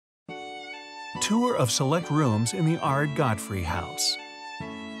tour of select rooms in the Ard Godfrey House.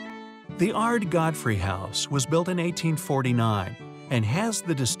 The Ard Godfrey House was built in 1849 and has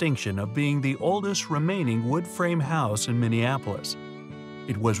the distinction of being the oldest remaining wood frame house in Minneapolis.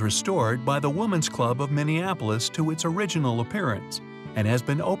 It was restored by the Women's Club of Minneapolis to its original appearance and has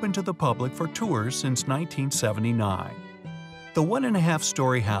been open to the public for tours since 1979. The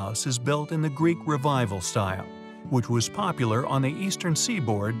 1.5-story house is built in the Greek Revival style, which was popular on the eastern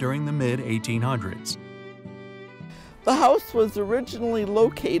seaboard during the mid-1800s. The house was originally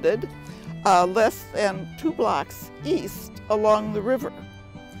located less than 2 blocks east along the river.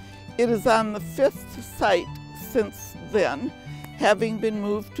 It is on the 5th site since then, having been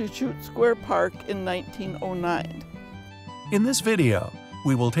moved to Chute Square Park in 1909. In this video,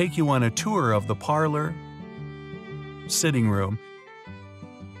 we will take you on a tour of the parlor, sitting room,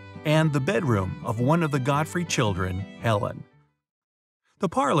 and the bedroom of one of the Godfrey children, Helen. The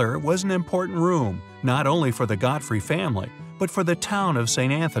parlor was an important room, not only for the Godfrey family, but for the town of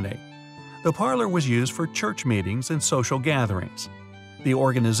St. Anthony. The parlor was used for church meetings and social gatherings. The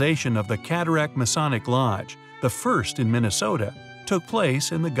organization of the Cataract Masonic Lodge, the first in Minnesota, took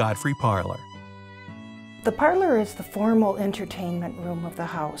place in the Godfrey parlor. The parlor is the formal entertainment room of the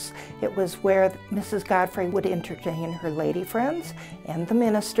house. It was where Mrs. Godfrey would entertain her lady friends and the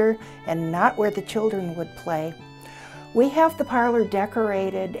minister, and not where the children would play. We have the parlor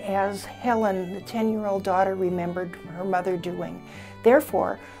decorated as Helen, the 10-year-old daughter, remembered her mother doing.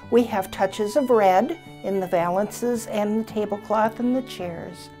 Therefore, we have touches of red in the valances and the tablecloth and the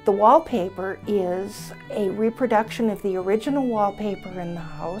chairs. The wallpaper is a reproduction of the original wallpaper in the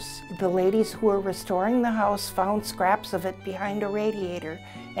house. The ladies who were restoring the house found scraps of it behind a radiator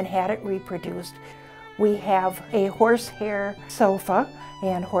and had it reproduced. We have a horsehair sofa,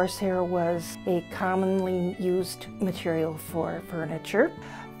 and horsehair was a commonly used material for furniture.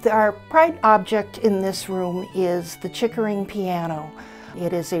 Our pride object in this room is the Chickering piano.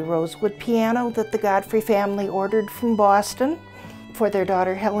 It is a rosewood piano that the Godfrey family ordered from Boston for their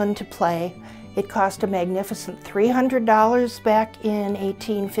daughter Helen to play. It cost a magnificent $300 back in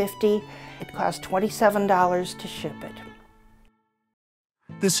 1850. It cost $27 to ship it.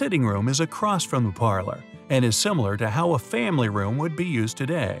 The sitting room is across from the parlor and is similar to how a family room would be used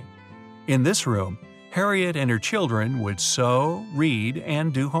today. In this room, Harriet and her children would sew, read,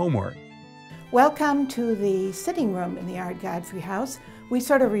 and do homework. Welcome to the sitting room in the Ard Godfrey House. We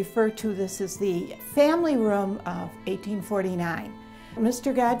sort of refer to this as the family room of 1849.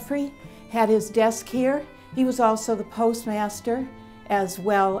 Mr. Godfrey had his desk here. He was also the postmaster, as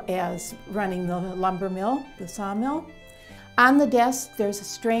well as running the lumber mill, the sawmill. On the desk, there's a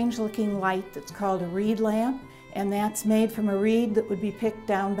strange-looking light that's called a reed lamp, and that's made from a reed that would be picked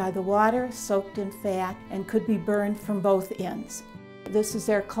down by the water, soaked in fat, and could be burned from both ends. This is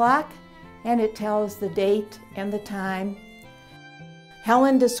their clock, and it tells the date and the time.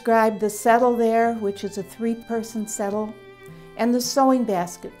 Helen described the settle there, which is a 3-person settle, and the sewing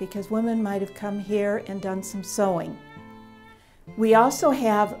basket, because women might have come here and done some sewing. We also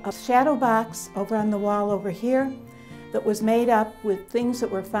have a shadow box over on the wall over here that was made up with things that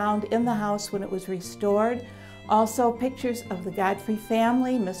were found in the house when it was restored. Also pictures of the Godfrey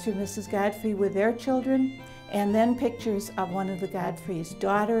family, Mr. and Mrs. Godfrey with their children, and then pictures of one of the Godfrey's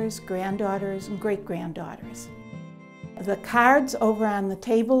daughters, granddaughters, and great-granddaughters. The cards over on the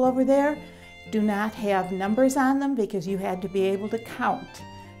table over there do not have numbers on them because you had to be able to count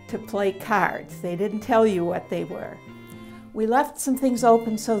to play cards. They didn't tell you what they were. We left some things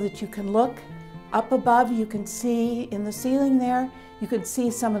open so that you can look. Up above, you can see in the ceiling there, you can see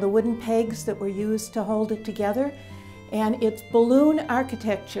some of the wooden pegs that were used to hold it together. And it's balloon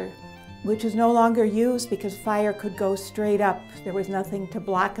architecture, which is no longer used because fire could go straight up. There was nothing to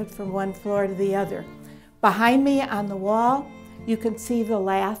block it from one floor to the other. Behind me on the wall, you can see the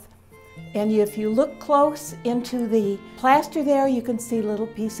lath. And if you look close into the plaster there, you can see little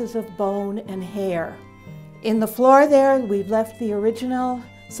pieces of bone and hair. In the floor there, we've left the original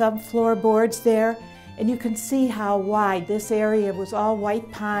subfloor boards there, and you can see how wide this area was all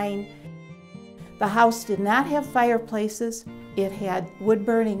white pine. The house did not have fireplaces. It had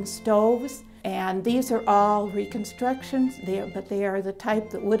wood-burning stoves, and these are all reconstructions, but they are the type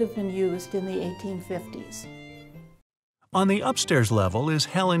that would have been used in the 1850s. On the upstairs level is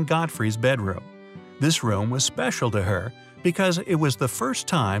Helen Godfrey's bedroom. This room was special to her because it was the first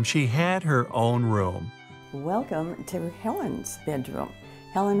time she had her own room. Welcome to Helen's bedroom.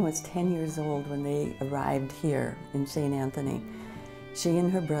 Helen was 10 years old when they arrived here in St. Anthony. She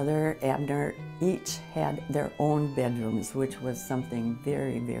and her brother Abner each had their own bedrooms, which was something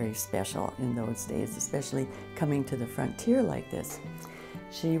very, very special in those days, especially coming to the frontier like this.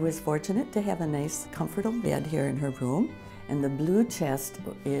 She was fortunate to have a nice, comfortable bed here in her room. And the blue chest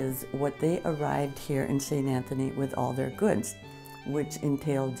is what they arrived here in St. Anthony with all their goods, which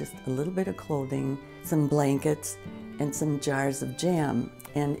entailed just a little bit of clothing, some blankets, and some jars of jam.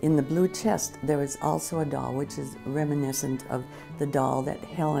 And in the blue chest, there was also a doll, which is reminiscent of the doll that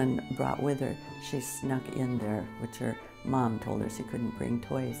Helen brought with her. She snuck in there, which her mom told her she couldn't bring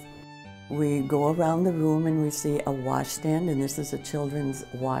toys. We go around the room and we see a washstand, and this is a children's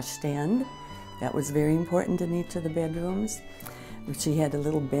washstand. That was very important in each of the bedrooms. She had a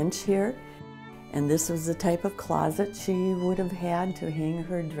little bench here, and this was the type of closet she would have had to hang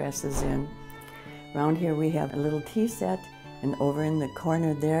her dresses in. Around here we have a little tea set, and over in the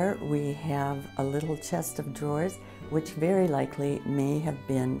corner there we have a little chest of drawers, which very likely may have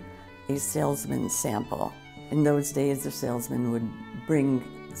been a salesman's sample. In those days, the salesman would bring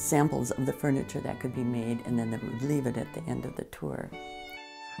samples of the furniture that could be made, and then they would leave it at the end of the tour.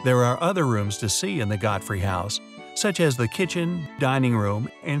 There are other rooms to see in the Godfrey House, such as the kitchen, dining room,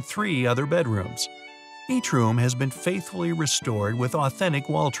 and 3 other bedrooms. Each room has been faithfully restored with authentic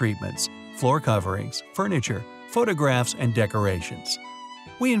wall treatments, floor coverings, furniture, photographs, and decorations.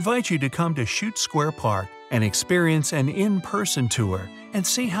 We invite you to come to Chute Square Park and experience an in-person tour and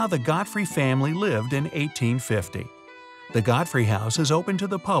see how the Godfrey family lived in 1850. The Godfrey House is open to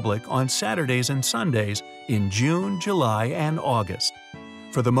the public on Saturdays and Sundays in June, July, and August.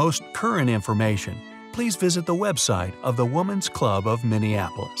 For the most current information, please visit the website of the Women's Club of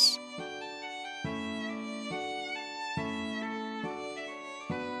Minneapolis.